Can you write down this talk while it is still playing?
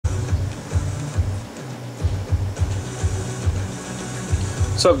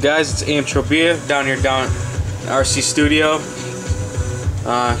What's up, guys? It's AM Tropia down in RC Studio.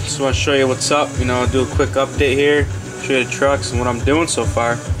 Just want to show you what's up. Do a quick update here, show you the trucks and what I'm doing so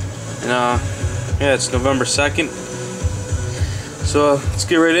far. And yeah, it's November 2nd, so let's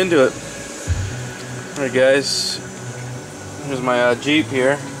get right into it. Alright, guys, here's my Jeep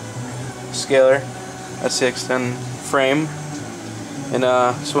here, Scalar SCX10 frame, and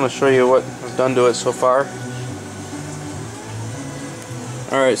just want to show you what I've done to it so far.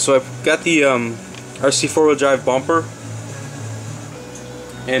 Alright, so I've got the RC four-wheel drive bumper,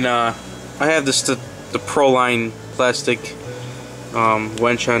 and I have this the Proline plastic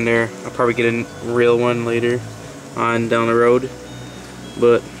winch on there. I'll probably get a real one later on down the road,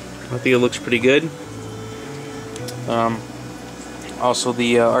 but I think it looks pretty good. Also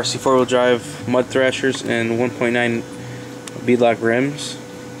the RC four-wheel drive mud thrashers and 1.9 beadlock rims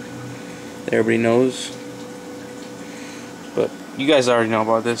that everybody knows, but you guys already know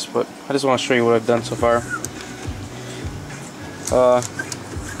about this, but I just want to show you what I've done so far.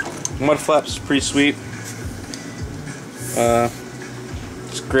 Mud flaps, pretty sweet.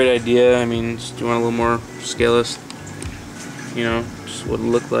 It's a great idea. I mean, just you want a little more scaleless, just what it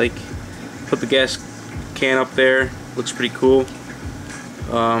looked like. Put the gas can up there, looks pretty cool.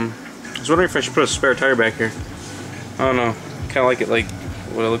 I was wondering if I should put a spare tire back here. I don't know, kind of like it, like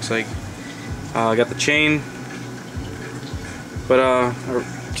what it looks like. I got the chain, but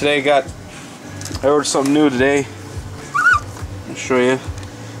today I ordered something new today. I'll show you.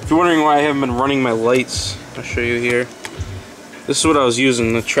 If you're wondering why I haven't been running my lights, I'll show you here. This is what I was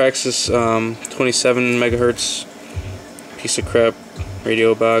using, the Traxxas 27 megahertz piece of crap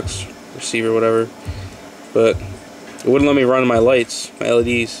radio box, receiver, whatever, but it wouldn't let me run my lights, my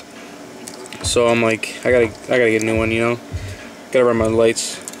LEDs. So I'm like, I gotta get a new one, gotta run my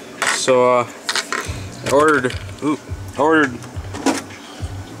lights. So I ordered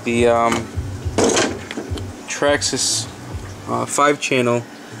the Traxxas 5-channel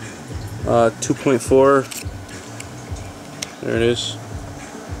 2.4. There it is.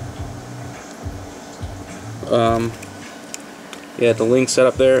 Yeah, the link set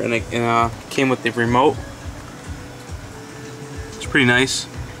up there, and it came with the remote. It's pretty nice.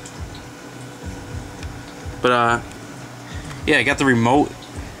 But yeah, I got the remote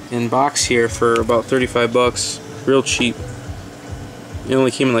in box here for about 35 bucks, real cheap. It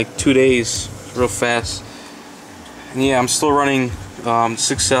only came in like 2 days, real fast. And yeah, I'm still running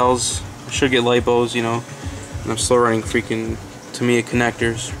 6 cells. I should get LiPos, and I'm still running freaking Tamiya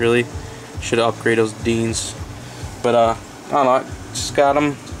connectors. Really, should upgrade those Deans. But I don't know. I just got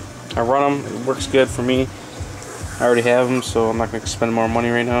them. I run them. It works good for me. I already have them, so I'm not gonna spend more money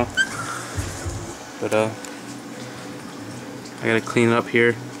right now. But I gotta clean it up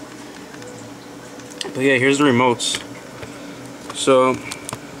here. But yeah, here's the remotes. So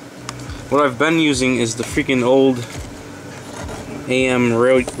what I've been using is the freaking old AM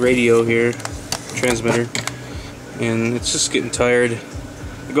radio here, transmitter, and it's just getting tired.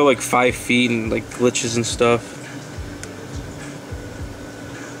 I go like 5 feet and like glitches and stuff.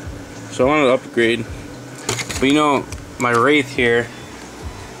 So I wanted to upgrade. But my Wraith here,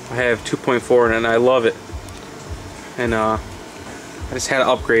 I have 2.4 and I love it. And I just had to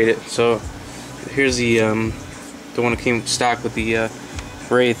upgrade it. So here's the one that came stock with the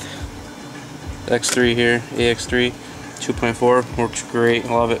Wraith X3 here, AX3 2.4, works great,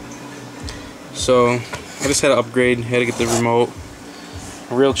 love it. So I just had to upgrade, had to get the remote.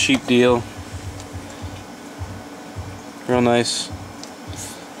 A real cheap deal, real nice.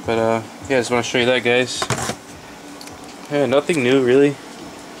 But yeah, I just want to show you that, guys. Yeah, nothing new really.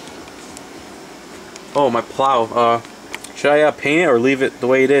 Oh, my plow. Should I paint it or leave it the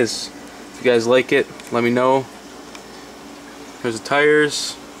way it is? If you guys like it, let me know. Here's the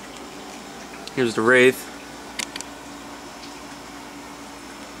tires. Here's the Wraith.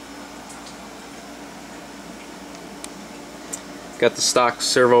 Got the stock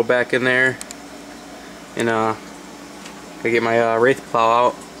servo back in there, and gotta get my Wraith plow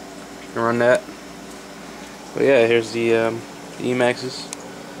out and run that. But yeah, here's the E-Maxes.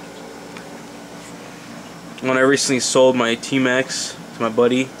 When I recently sold my T-Max to my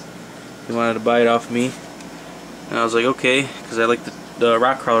buddy, he wanted to buy it off me, and I was like, okay, because I like the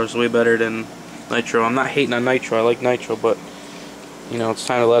rock crawlers way better than Nitro. I'm not hating on Nitro, I like Nitro, but it's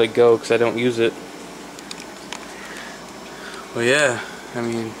time to let it go because I don't use it. But yeah, I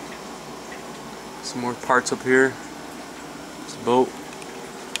mean, some more parts up here. It's a boat.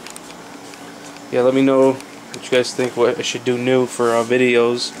 Yeah, let me know what you guys think, what I should do new for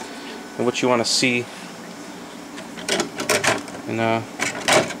videos, and what you want to see. And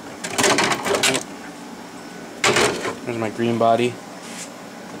there's my green body.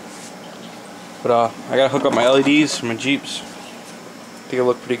 But I gotta hook up my LEDs for my Jeeps. I think it'll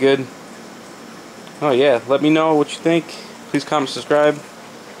look pretty good. Oh yeah, let me know what you think. Please comment, subscribe.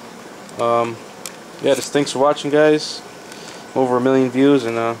 Yeah, just thanks for watching, guys. Over 1 million views,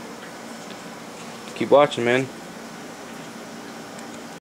 and keep watching, man.